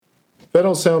That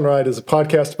Don't Sound Right is a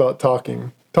podcast about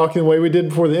talking the way we did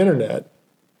before the internet,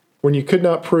 when you could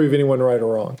not prove anyone right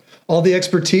or wrong. All the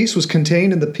expertise was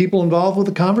contained in the people involved with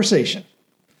the conversation.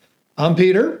 I'm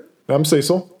Peter. I'm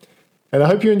Cecil, and I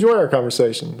hope you enjoy our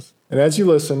conversations. And as you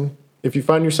listen, if you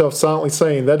find yourself silently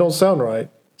saying, "That don't sound right,"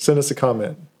 send us a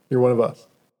comment. You're one of us.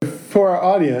 For our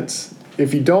audience,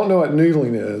 if you don't know what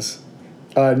noodling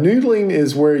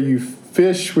is where you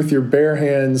fish with your bare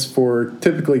hands for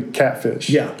typically catfish.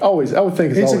 Yeah. Always. I would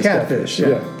think it's always a catfish.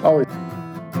 Yeah. Always.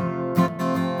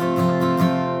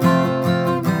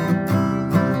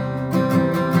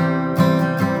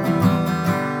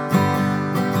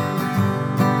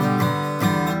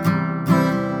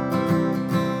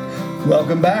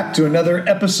 Welcome back to another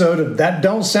episode of That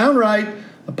Don't Sound Right,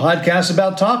 a podcast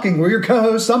about talking. We're your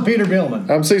co-hosts. I'm Peter Bielman.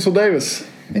 I'm Cecil Davis.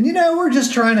 And we're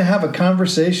just trying to have a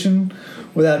conversation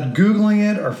without Googling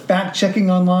it or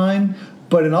fact-checking online.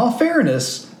 But in all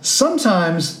fairness,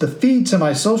 sometimes the feed to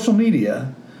my social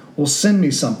media will send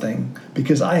me something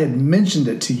because I had mentioned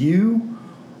it to you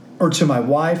or to my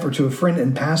wife or to a friend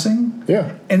in passing.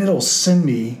 Yeah. And it'll send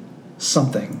me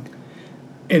something.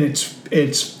 And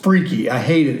it's freaky. I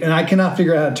hate it. And I cannot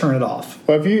figure out how to turn it off.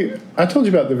 Well, I told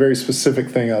you about the very specific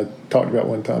thing I talked about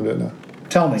one time, didn't I?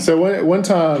 Tell me. So one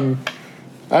time,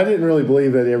 I didn't really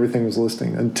believe that everything was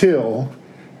listening until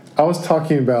I was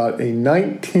talking about a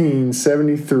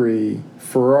 1973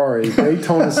 Ferrari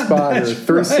Daytona Spider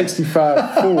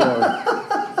 365 Ford.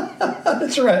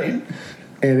 That's right.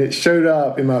 And it showed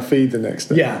up in my feed the next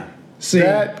day. Yeah. See,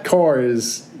 that car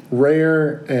is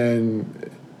rare, and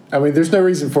I mean, there's no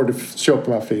reason for it to show up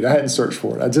in my feed. I hadn't searched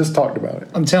for it. I just talked about it.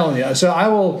 I'm telling you. So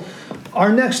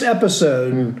our next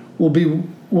episode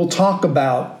we'll talk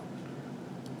about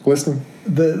listening.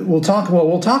 We'll talk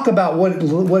about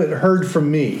what it heard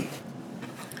from me.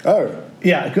 Oh.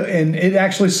 Yeah, and it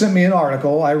actually sent me an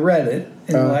article. I read it,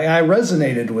 and I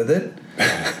resonated with it.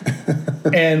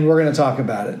 And we're going to talk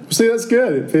about it. See, that's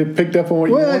good. It picked up on what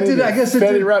you wanted. Well, it did. I guess it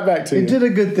fed it right back to you. It did a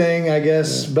good thing, I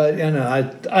guess. Yeah. But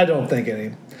I don't think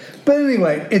any. But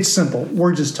anyway, it's simple.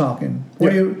 We're just talking.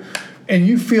 And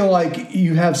you feel like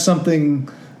you have something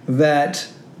that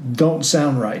don't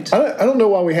sound right. I don't know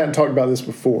why we hadn't talked about this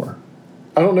before.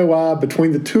 I don't know why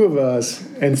between the two of us,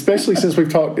 and especially since we've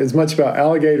talked as much about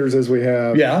alligators as we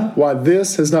have, why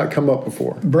this has not come up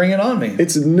before. Bring it on me.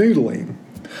 It's noodling.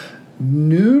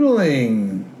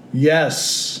 Noodling.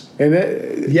 Yes. And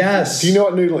yes. Do you know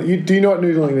what noodling? Do you know what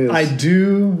noodling is? I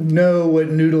do know what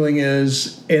noodling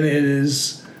is, and it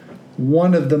is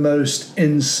one of the most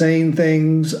insane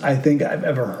things I think I've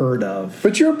ever heard of.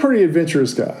 But you're a pretty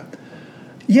adventurous guy.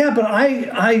 Yeah, but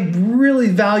I really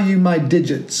value my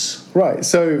digits. Right.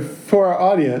 So for our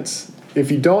audience,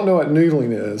 if you don't know what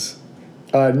noodling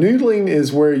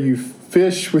is where you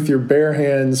fish with your bare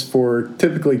hands for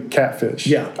typically catfish.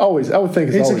 Yeah. Always. I would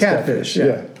think it's always a catfish.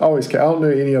 Yeah. Always. I don't know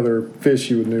any other fish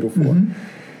you would noodle for. Mm-hmm.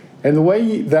 And the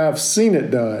way that I've seen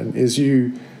it done is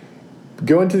you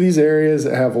go into these areas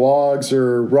that have logs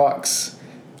or rocks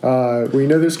where you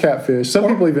know there's catfish. Some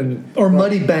people even... Or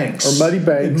muddy banks. Or muddy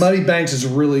banks. Muddy banks is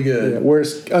really good. Yeah, where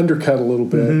it's undercut a little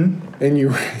bit. Mm-hmm. And you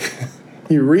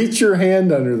reach your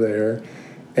hand under there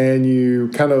and you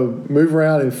kind of move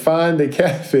around and find a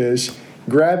catfish,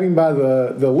 grab him by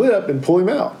the lip and pull him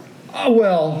out.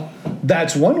 Well,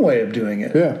 that's one way of doing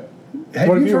it. Yeah.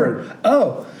 What have you heard?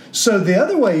 Oh, so the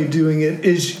other way of doing it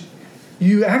is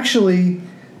you actually...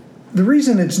 The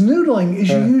reason it's noodling is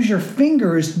you use your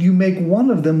fingers. You make one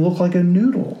of them look like a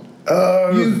noodle.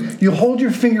 You hold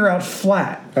your finger out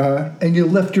flat, and you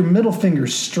lift your middle finger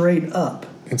straight up.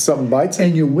 And something bites it?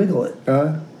 And you wiggle it.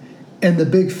 And the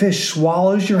big fish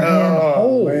swallows your hand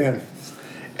whole. Man.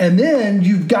 And then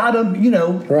you've got him,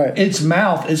 its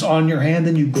mouth is on your hand,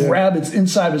 and you grab its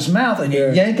inside of his mouth, and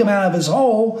you yank him out of his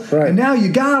hole, and now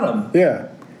you got him. Yeah.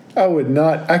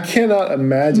 I cannot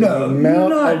imagine the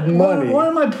amount of money.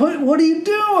 What are you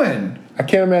doing? I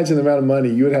can't imagine the amount of money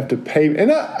you would have to pay.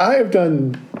 And I have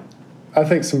done, I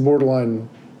think, some borderline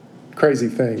crazy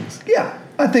things. Yeah,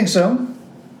 I think so.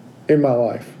 In my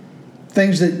life.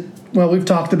 Things that, we've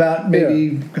talked about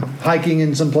maybe hiking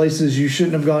in some places you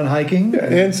shouldn't have gone hiking. Yeah,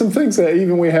 and some things that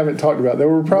even we haven't talked about that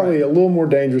were probably a little more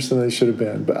dangerous than they should have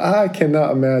been. But I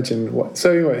cannot imagine what.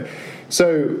 So anyway...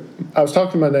 So I was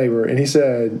talking to my neighbor, and he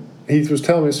was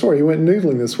telling me a story. He went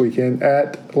noodling this weekend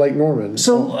at Lake Norman.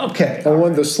 So, on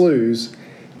one of the sloughs.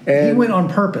 And he went on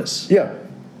purpose. Yeah.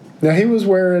 Now, he was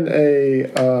wearing a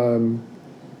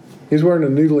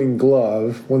noodling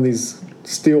glove, one of these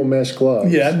steel mesh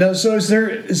gloves. Yeah. No, so is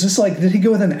this like, did he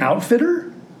go with an outfitter?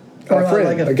 Or a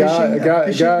friend, like a a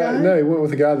guy. guy? No, he went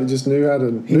with a guy that just knew how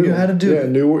to. Knew how to do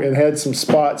it. And had some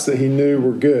spots that he knew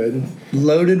were good.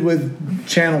 Loaded with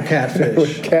channel catfish.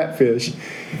 With catfish,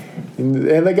 and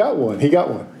they got one. He got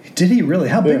one. Did he really?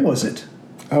 How big was it?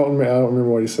 I don't remember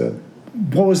what he said.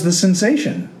 What was the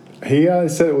sensation? He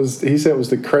said it was. He said it was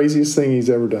the craziest thing he's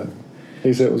ever done.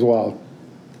 He said it was wild.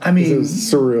 I mean, it was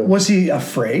surreal. Was he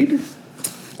afraid?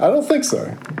 I don't think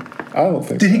so.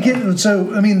 Did he get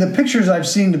so? I mean, the pictures I've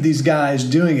seen of these guys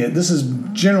doing it. This is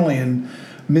generally in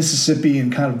Mississippi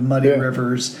and kind of muddy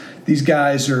rivers. These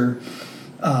guys are.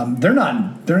 They're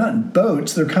not in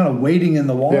boats. They're kind of wading in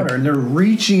the water, and they're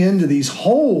reaching into these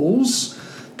holes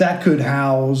that could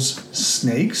house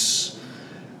snakes,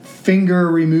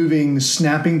 finger-removing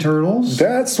snapping turtles.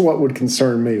 That's what would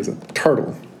concern me, is a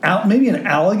turtle. Maybe an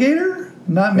alligator.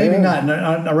 Not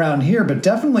around here, but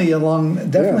definitely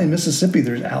in Mississippi.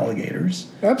 There's alligators.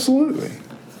 Absolutely.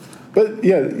 But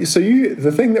so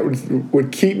the thing that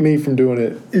would keep me from doing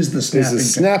it is the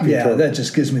snapping turtle. That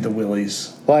just gives me the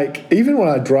willies. Like, even when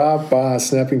I drive by a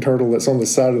snapping turtle that's on the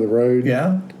side of the road,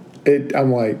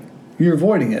 I'm like, you're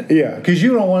avoiding it, because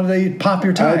you don't want to pop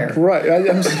your tire, right?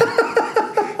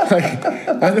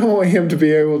 I don't want him to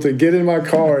be able to get in my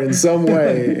car in some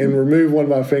way and remove one of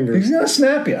my fingers. He's gonna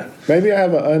snap you. Maybe I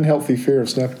have an unhealthy fear of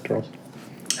snapping turtles.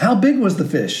 How big was the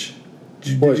fish?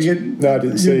 Did you get no, I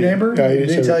didn't see your neighbor? No, did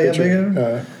he tell you how big it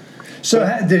was? So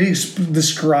did he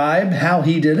describe how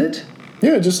he did it?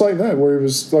 Yeah, just like that, where he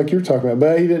was like you're talking about.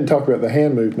 But he didn't talk about the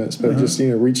hand movements, but just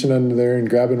reaching under there and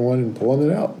grabbing one and pulling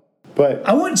it out. But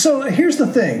so here's the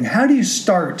thing: how do you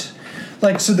start?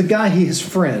 Like, so the guy, his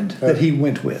friend that he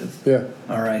went with. Yeah.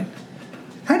 All right.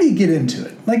 How do you get into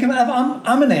it? Like, if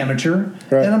I'm an amateur,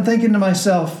 and I'm thinking to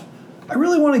myself, I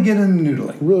really want to get into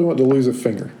noodling. I really want to lose a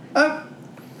finger. I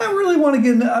really want to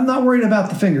get into, I'm not worried about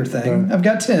the finger thing. I've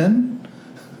got 10.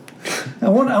 I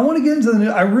want to get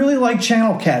into I really like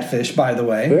channel catfish, by the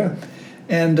way. Yeah.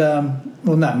 And,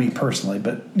 well, not me personally,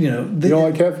 but, you don't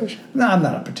like catfish? No, I'm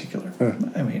not a particular.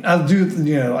 I mean, I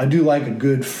do like a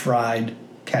good fried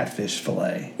catfish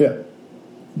fillet. Yeah.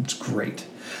 It's great.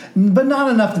 But not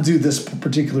enough to do this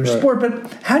particular sport.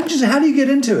 But how do you get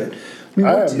into it?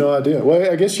 I have no idea.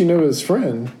 Well, I guess his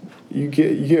friend. You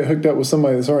get hooked up with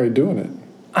somebody that's already doing it.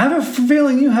 I have a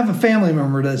feeling you have a family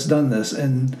member that's done this,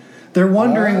 and they're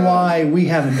wondering why we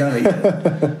haven't done it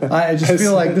yet. I just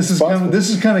feel like this is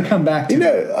going to come back to me.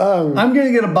 I'm going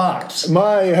to get a box. You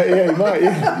might.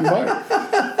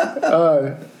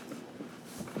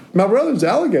 My brother's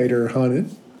alligator hunted.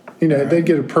 They'd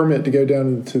get a permit to go down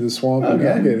into the swamp and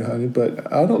alligator hunted,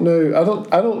 but I don't know.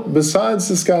 I don't. Besides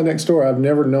this guy next door, I've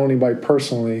never known anybody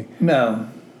personally. No.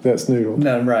 That's noodled.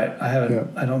 No, right. I haven't. Yeah.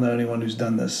 I don't know anyone who's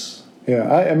done this.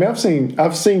 Yeah, I mean,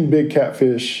 I've seen big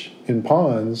catfish in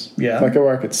ponds. Yeah. Like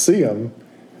where I could see them,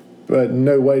 but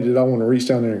no way did I want to reach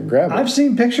down there and grab it. I've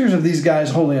seen pictures of these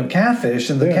guys holding up catfish,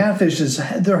 and the catfish is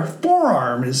half their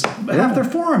forearm is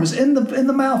in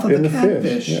the mouth of the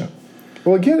catfish. Fish, yeah.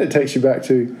 Well, again, it takes you back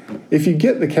to if you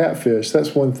get the catfish,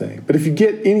 that's one thing. But if you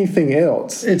get anything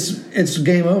else, it's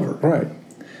game over. Right.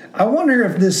 I wonder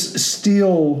if this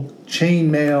steel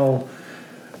chainmail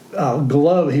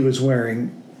glove he was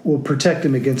wearing will protect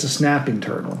him against a snapping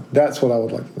turtle. That's what I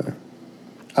would like to know.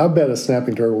 I bet a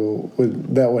snapping turtle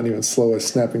that wouldn't even slow a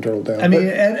snapping turtle down. I mean,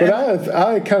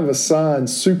 I kind of assign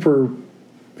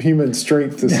superhuman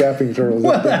strength to snapping turtles.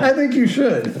 Well, I think you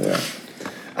should. Yeah.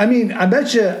 I mean, I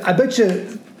bet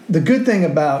you the good thing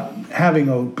about having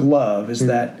a glove is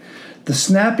that the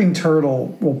snapping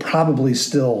turtle will probably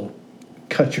still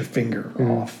cut your finger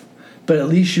off. But at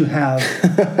least you can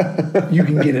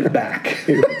get it back.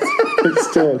 It's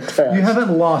still attached. You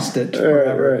haven't lost it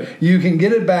forever. Right. You can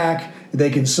get it back.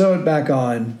 They can sew it back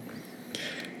on.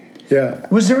 Yeah.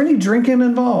 Was there any drinking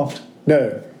involved?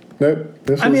 No. Nope.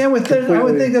 I would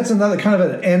think that's another kind of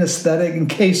an anesthetic in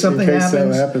case something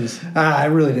happens. I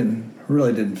really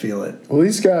didn't feel it. Well,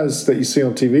 these guys that you see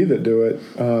on TV that do it,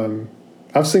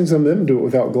 I've seen some of them do it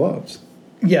without gloves.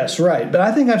 Yes, right. But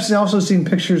I think I've also seen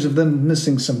pictures of them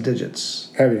missing some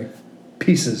digits. Have you?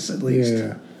 Pieces, at least.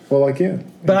 Yeah. Well,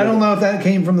 But I don't know if that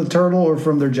came from the turtle or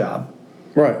from their job.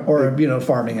 Right. Or a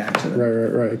farming accident.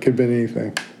 Right. It could have been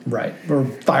anything. Right. Or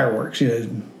fireworks.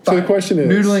 So the question is...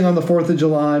 Noodling on the 4th of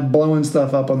July, blowing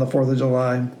stuff up on the 4th of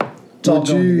July. It's all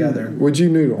going together. Would you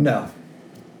noodle? No.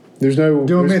 There's no...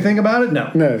 Do you want me to think about it?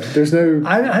 No. No. There's no...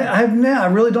 I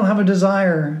really don't have a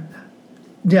desire.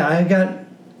 Yeah,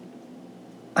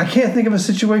 I can't think of a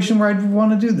situation where I'd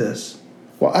want to do this.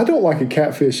 Well, I don't like a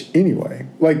catfish anyway.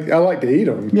 Like, I like to eat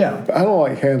them. Yeah. But I don't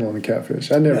like handling a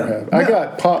catfish. I never have. I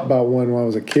got popped by one when I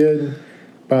was a kid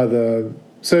by the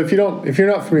So if you're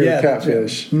not familiar with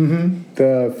catfish,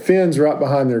 the fins right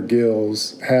behind their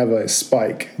gills have a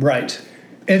spike. Right.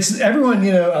 It's everyone,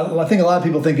 I think a lot of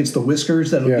people think it's the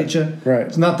whiskers that'll get you. Right.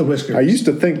 It's not the whiskers. I used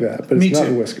to think that, but it's not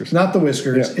the whiskers. Not the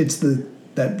whiskers. Yeah. It's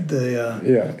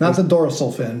not the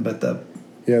dorsal fin, but the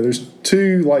there's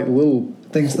two like little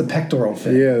things, the pectoral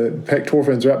fin. Yeah, the pectoral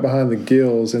fins right behind the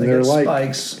gills, and they're like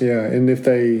spikes. Yeah, and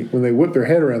when they whip their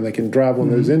head around, they can drive one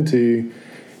of those into.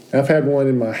 I've had one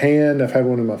in my hand. I've had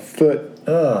one in my foot.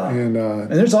 And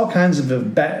there's all kinds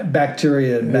of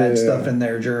bacteria and bad stuff in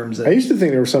there, germs. I used to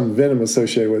think there was some venom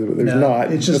associated with it, but there's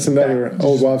not. It's just that's another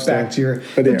old wives' tale. Bacteria.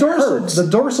 But it hurts. The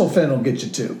dorsal fin will get you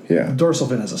too. Yeah, the dorsal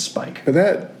fin has a spike. But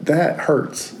that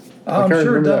hurts. I'm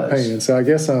sure it does. That pain, and so I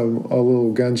guess I'm a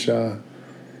little gun shy.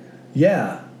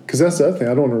 Yeah. Because that's the other thing.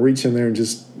 I don't want to reach in there and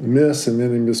just miss and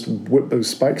then just whip those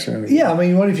spikes around again. Yeah, I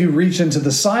mean, what if you reach into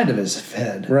the side of his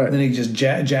head? Right. Then he just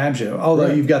jabs you.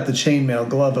 Although you've got the chainmail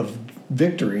glove of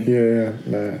victory. Yeah,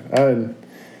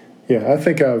 I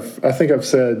think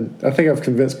I've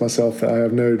convinced myself that I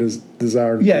have no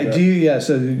desire to do that. Do you? Yeah,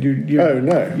 so you're... Oh,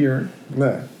 no.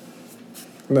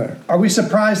 No. Are we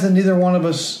surprised that neither one of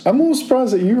us... I'm a little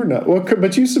surprised that you were not. Well,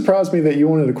 but you surprised me that you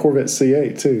wanted a Corvette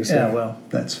C8, too. So. Yeah, well,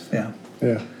 that's... Yeah.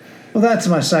 Yeah. Well, that's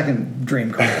my second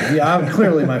dream car. Yeah,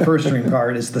 clearly my first dream car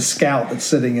is the Scout that's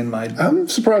sitting in my I'm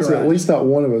surprised garage. that at least not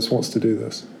one of us wants to do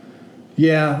this.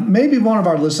 Yeah, maybe one of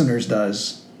our listeners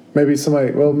does. Maybe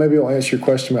somebody... Well, maybe I'll answer your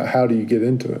question about how do you get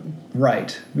into it.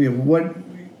 Right. Yeah,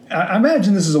 I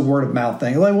imagine this is a word of mouth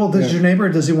thing. Like, well, does your neighbor,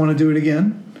 does he want to do it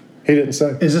again? He didn't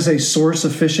say. Is this a source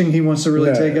of fishing he wants to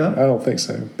really take up? I don't think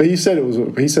so. But he said it was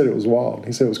wild.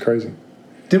 He said it was crazy.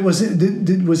 Was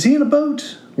he in a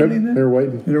boat? Nope, they were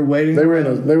waiting. They were waiting. They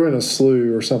were in a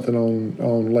slough or something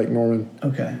on Lake Norman.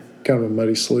 Okay. Kind of a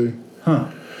muddy slough. Huh.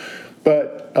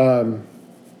 But I'm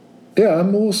a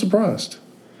little surprised.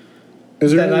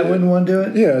 Is there I wouldn't want to do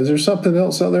it? Yeah. Is there something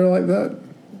else out there like that?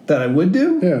 That I would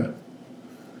do? Yeah.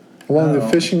 Along the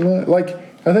fishing line, like.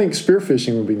 I think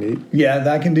spearfishing would be neat. Yeah,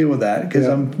 I can deal with that because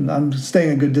I'm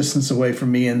staying a good distance away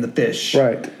from me and the fish.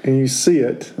 Right, and you see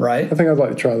it. Right. I think I'd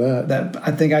like to try that. I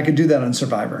think I could do that on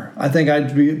Survivor. I think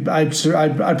I'd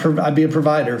be a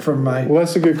provider for my. Well,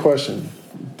 that's a good question.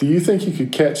 Do you think you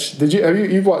could catch?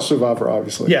 You've watched Survivor,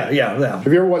 obviously? Yeah.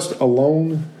 Have you ever watched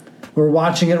Alone? We're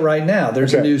watching it right now.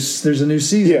 There's a new season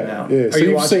out. Yeah. Are So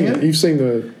you watching it? You've seen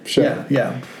the show.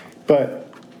 Yeah. But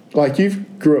like you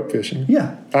grew up fishing.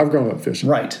 Yeah. I've grown up fishing.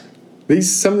 Right.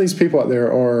 Some of these people out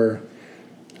there are,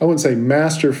 I wouldn't say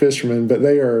master fishermen, but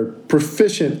they are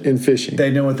proficient in fishing.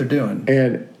 They know what they're doing.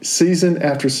 And season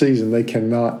after season, they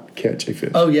cannot catch a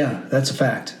fish. Oh, yeah. That's a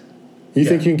fact. You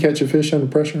think you can catch a fish under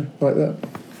pressure like that?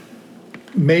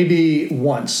 Maybe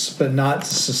once, but not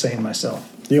to sustain myself.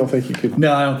 You don't think you could?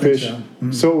 No, I don't fish? think so.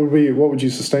 Mm-hmm. So what would you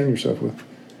sustain yourself with?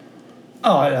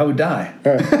 Oh, I would die.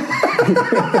 All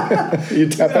right. You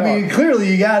tap out. I mean,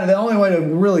 clearly you got it. The only way to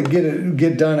really get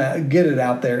it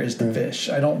out there is to fish.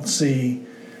 I don't see.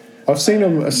 I've seen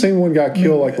one guy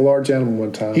kill like a large animal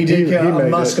one time. He did kill a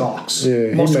muskox. Yeah,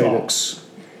 he made it.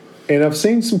 And I've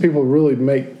seen some people really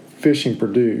make fishing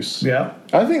produce. Yeah.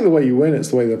 I think the way you win it is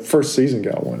the way the first season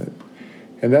guy won it,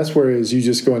 and that's whereas you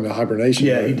just go into hibernation.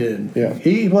 Yeah, mode. he did. Yeah.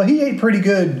 He ate pretty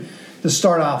good to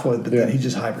start off with, but then he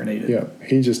just hibernated. Yeah,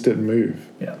 he just didn't move.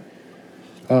 Yeah.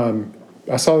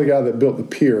 I saw the guy that built the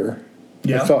pier.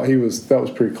 Yeah. I thought that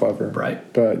was pretty clever.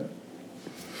 Right. But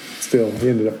still, he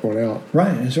ended up going out.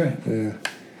 Right, that's right. Yeah.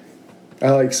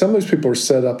 I like some of those people are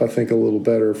set up, I think, a little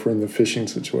better for in the fishing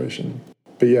situation.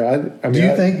 But yeah, I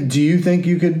mean, do you think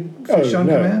you could fish on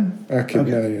command? I could.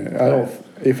 Okay. No, yeah. I don't.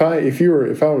 If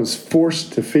I was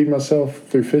forced to feed myself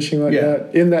through fishing like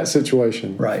that in that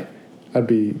situation, right, I'd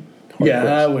be. Yeah,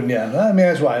 I wouldn't. Yeah, I mean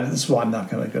this is why I'm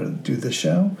not going to go to do this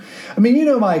show. I mean,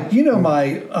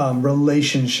 my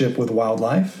relationship with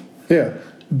wildlife. Yeah,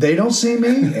 they don't see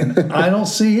me, and I don't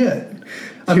see it.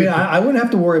 I mean, I wouldn't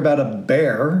have to worry about a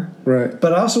bear, right?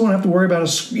 But I also wouldn't have to worry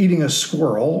about eating a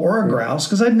squirrel or a grouse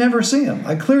because I'd never see them.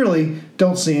 I clearly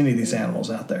don't see any of these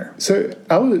animals out there. So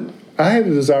I had a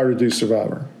desire to do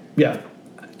Survivor. Yeah,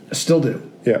 I still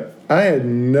do. Yeah, I had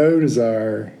no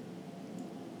desire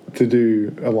to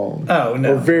do Alone. Oh,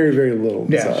 no. Or very, very little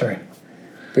desire. Yeah, sorry.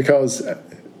 Because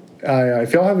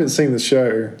if y'all haven't seen the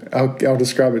show, I'll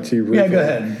describe it to you briefly. Yeah, go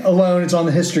ahead. Alone, it's on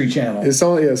the History Channel. It's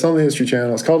on the History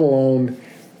Channel. It's called Alone.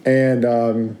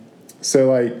 And so,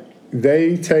 like,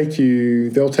 they'll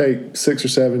take 6 or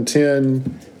 7,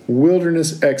 10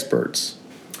 wilderness experts.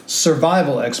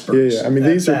 Survival experts. Yeah. I mean,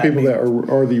 these are people that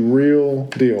are the real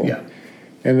deal. Yeah.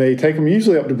 And they take them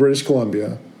usually up to British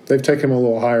Columbia. They've taken them a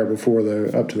little higher before, though,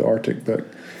 up to the Arctic. But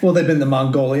well, they've been to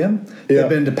Mongolia. They've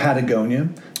been to Patagonia.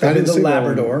 They've been to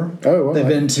Labrador. They've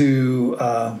been to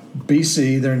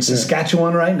BC. They're in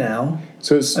Saskatchewan right now.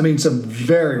 So it's some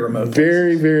very remote places.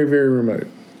 Very, very, very remote.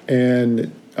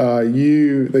 And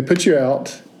they put you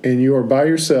out, and you are by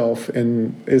yourself,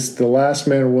 and it's the last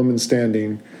man or woman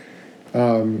standing.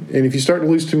 And if you start to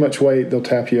lose too much weight, they'll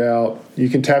tap you out. You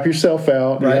can tap yourself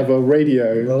out. Right. You have a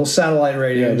radio. A little satellite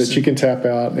radio. That you can tap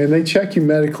out. And they check you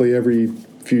medically every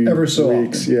few weeks.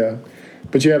 Often. Yeah.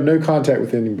 But you have no contact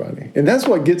with anybody. And that's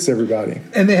what gets everybody.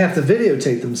 And they have to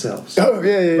videotape themselves. Oh,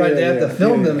 yeah. Right, they have to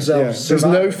film themselves. There's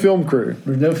no film crew.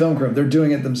 There's no film crew. They're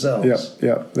doing it themselves.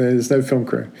 Yeah. There's no film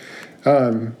crew.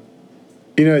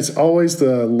 It's always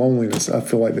the loneliness, I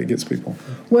feel like, that gets people.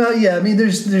 Well, yeah. I mean,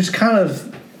 there's kind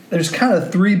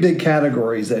of three big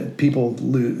categories that people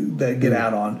that get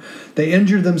out on. They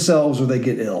injure themselves or they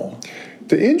get ill.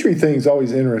 The injury thing is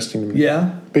always interesting to me.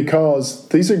 Yeah. Because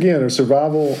these, again, are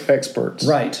survival experts.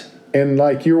 Right. And,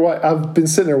 I've been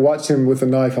sitting there watching them with a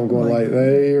knife. I'm going,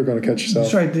 they are going to cut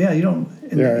yourself. That's right. Yeah, you don't.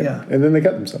 Yeah. And then they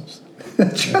cut themselves.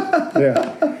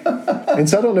 Yeah. And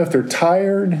so I don't know if they're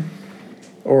tired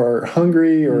or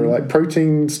hungry or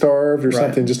protein starved or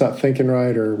something, just not thinking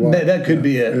right or what. That could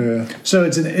be it. Yeah. So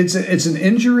it's an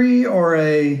injury or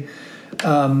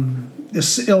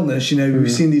this illness.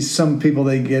 We've seen some people,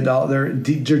 they get all their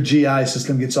GI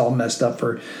system gets all messed up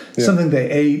for something they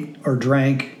ate or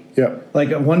drank. Yeah.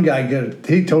 Like one guy,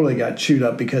 he totally got chewed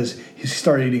up because he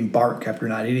started eating bark after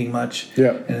not eating much.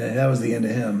 Yeah. And that was the end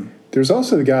of him. There's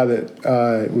also the guy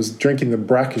that was drinking the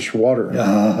brackish water.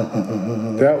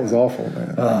 That was awful,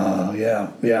 man. Oh,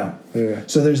 yeah.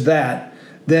 So there's that.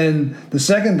 Then the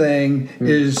second thing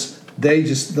is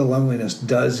the loneliness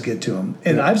does get to them.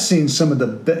 And I've seen some of the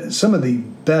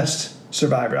best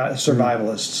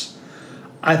survivalists.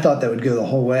 I thought that would go the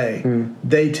whole way.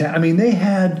 They had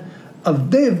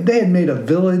made a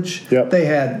village. Yep. They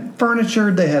had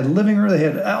furniture. They had living room. They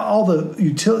had all the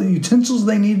utensils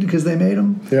they needed because they made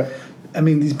them. Yeah. I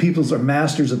mean, these people are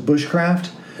masters of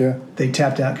bushcraft. Yeah. They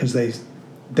tapped out because they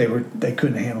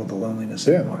couldn't handle the loneliness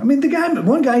anymore. I mean,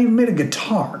 one guy even made a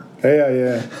guitar.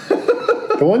 Yeah.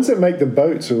 The ones that make the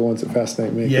boats are the ones that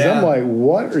fascinate me. Because I'm like,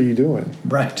 what are you doing?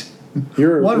 Right.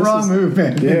 One wrong move,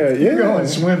 man. Yeah. You're going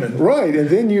swimming. Right, and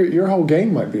then your whole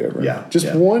game might be over. Yeah.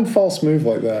 Just one false move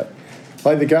like that.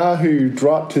 Like the guy who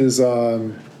dropped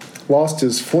lost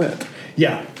his flint.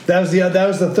 Yeah. That was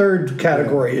the third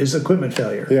category is equipment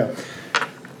failure. Yeah.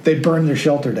 They burn their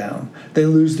shelter down. They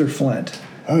lose their flint.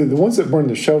 Oh, the ones that burn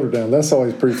their shelter down, that's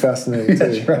always pretty fascinating, too.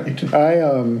 That's right.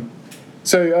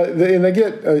 And they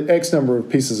get X number of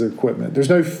pieces of equipment.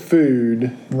 There's no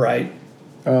food. Right.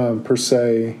 Per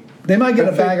se. They might get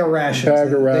a bag of rations.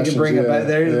 They can bring a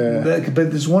bag. But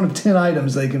there's one of 10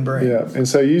 items they can bring. Yeah, and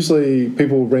so usually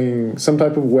people will bring some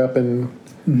type of weapon,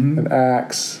 an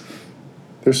axe.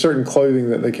 There's certain clothing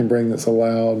that they can bring that's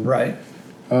allowed. Right.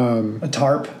 A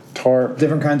tarp.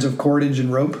 Different kinds of cordage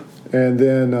and rope. And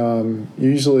then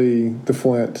usually the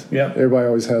flint. Yeah. Everybody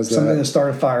always has that. Something to start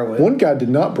a fire with. One guy did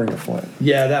not bring a flint.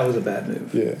 Yeah, that was a bad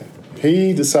move. Yeah.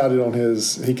 He decided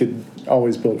he could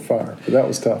always build a fire, but that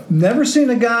was tough. Never seen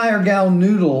a guy or gal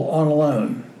noodle on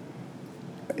alone.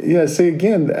 Yeah, see,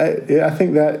 again, I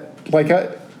think that,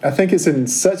 I think it's in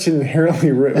such an inherently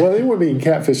they wouldn't be in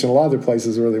catfish in a lot of the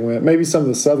places where they went. Maybe some of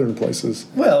the southern places.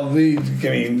 Well, I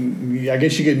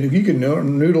guess you could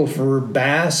noodle for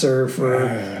bass or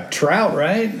for trout,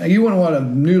 right? You wouldn't want to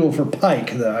noodle for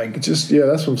pike, though. That's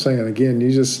what I'm saying. Again,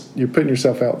 you're putting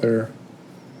yourself out there.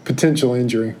 Potential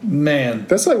injury. Man.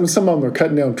 That's like when some of them are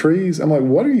cutting down trees. I'm like,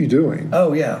 what are you doing?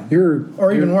 Oh, yeah.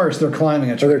 Or even worse, they're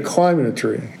climbing a tree. Or they're climbing a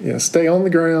tree. Yeah, stay on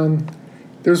the ground.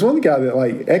 There's one guy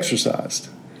that, exercised.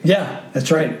 Yeah,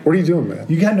 that's right. What are you doing, man?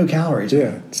 You got no calories.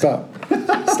 Yeah, stop.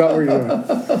 Stop what you're doing.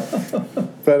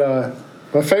 But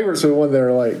my favorites are the ones that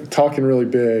are, talking really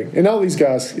big. And all these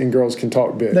guys and girls can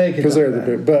talk big. Because they're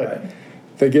the big. But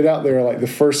they get out there, the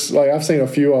first, I've seen a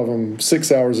few of them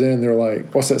 6 hours in, they're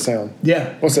like, what's that sound?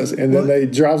 Yeah. What's that? And then they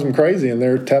drives them crazy and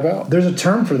they're tap out. There's a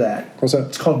term for that. What's that?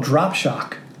 It's called drop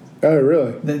shock. Oh,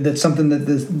 really? That's something that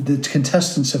the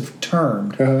contestants have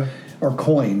termed or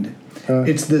coined.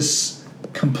 It's this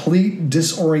complete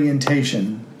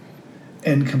disorientation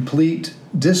and complete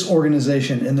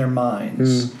disorganization in their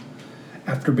minds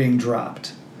after being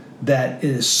dropped. That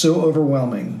is so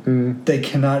overwhelming, they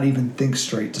cannot even think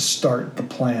straight to start the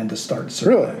plan to start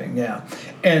surviving. Really? Yeah.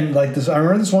 And I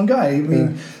remember this one guy,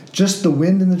 just the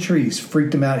wind in the trees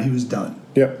freaked him out. He was done.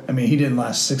 Yep. I mean, he didn't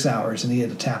last 6 hours and he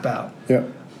had to tap out.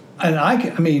 Yep.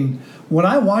 And when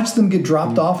I watch them get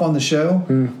dropped off on the show,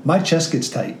 my chest gets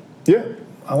tight. Yeah.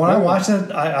 When I watch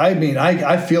that,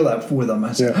 I feel that with them.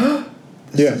 I say,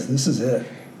 this is it.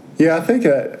 Yeah, I think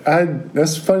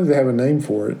that's funny they have a name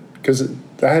for it, because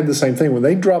I had the same thing. When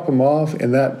they drop them off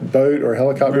and that boat or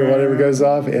helicopter or whatever goes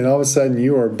off, and all of a sudden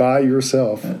you are by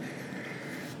yourself.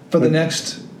 For the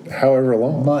next however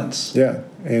long. Months. Yeah,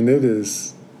 and it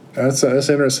is, that's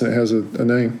interesting it has a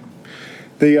name.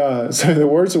 So the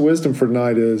words of wisdom for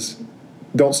tonight is,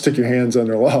 don't stick your hands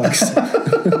under logs.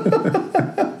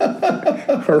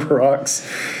 Or rocks.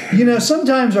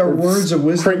 Sometimes our words of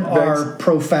wisdom are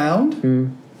profound.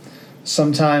 Mm.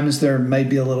 Sometimes they may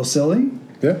be a little silly.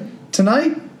 Yeah.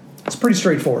 Tonight, it's pretty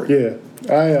straightforward. Yeah.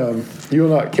 You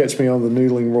will not catch me on the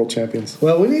Noodling World Champions.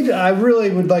 Well, I really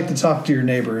would like to talk to your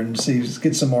neighbor and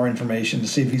get some more information to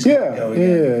see if he's going to go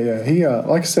again. Yeah. He,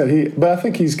 like I said, but I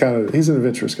think he's he's an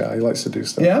adventurous guy. He likes to do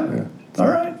stuff. Yeah? All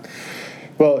right.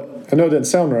 Well, I know it doesn't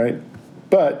sound right,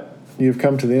 but you've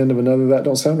come to the end of another That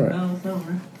Don't Sound Right. No, no,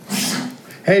 right.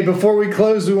 Hey, before we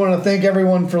close, we want to thank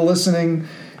everyone for listening.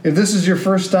 If this is your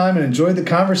first time and enjoyed the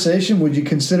conversation, would you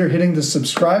consider hitting the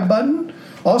subscribe button?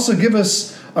 Also, give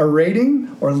us a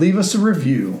rating or leave us a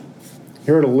review.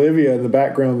 You heard Olivia in the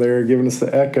background there giving us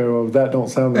the echo of That Don't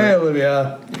Sound Right. Hey,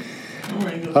 Olivia.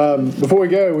 Before we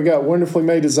go, we got Wonderfully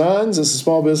Made Designs. It's a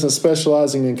small business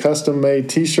specializing in custom-made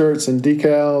T-shirts and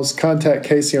decals. Contact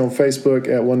Casey on Facebook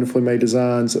at Wonderfully Made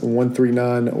Designs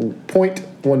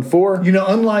 139.14.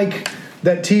 Unlike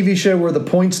that TV show where the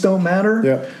points don't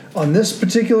matter, on this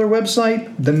particular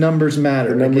website, the numbers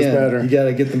matter. The numbers matter. You got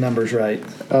to get the numbers right.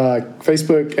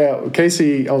 Facebook at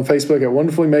Casey on Facebook at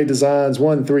Wonderfully Made Designs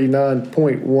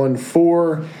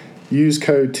 139.14. Use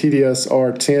code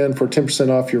TDSR10 for 10%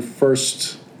 off your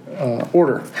first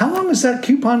order. How long is that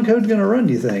coupon code going to run,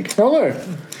 do you think? I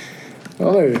don't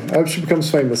know. I hope she becomes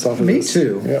famous off of this. Me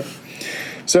too. Yep.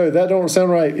 So That Don't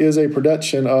Sound Right is a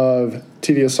production of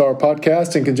TDSR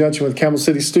Podcast in conjunction with Camel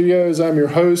City Studios. I'm your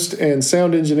host and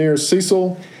sound engineer,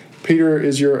 Cecil. Peter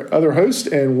is your other host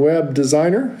and web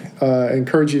designer. I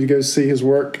encourage you to go see his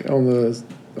work on the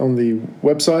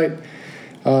website.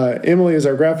 Emily is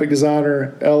our graphic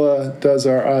designer. Ella does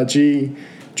our IG.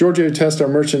 Giorgio tests our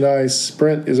merchandise.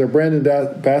 Brent is our brand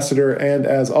ambassador. And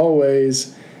as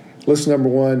always, list number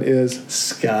one is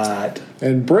Scott.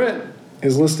 And Brent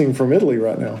is listening from Italy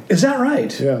right now. Is that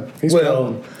right? Yeah. He's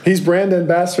brand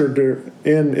ambassador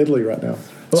in Italy right now.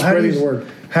 Spreading the word.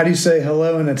 How do you say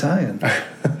hello in Italian? I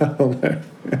don't know.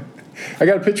 I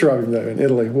got a picture of him, though, in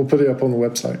Italy. We'll put it up on the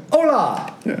website.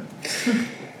 Hola! Yeah.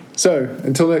 So,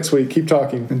 until next week, keep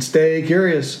talking. And stay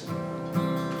curious.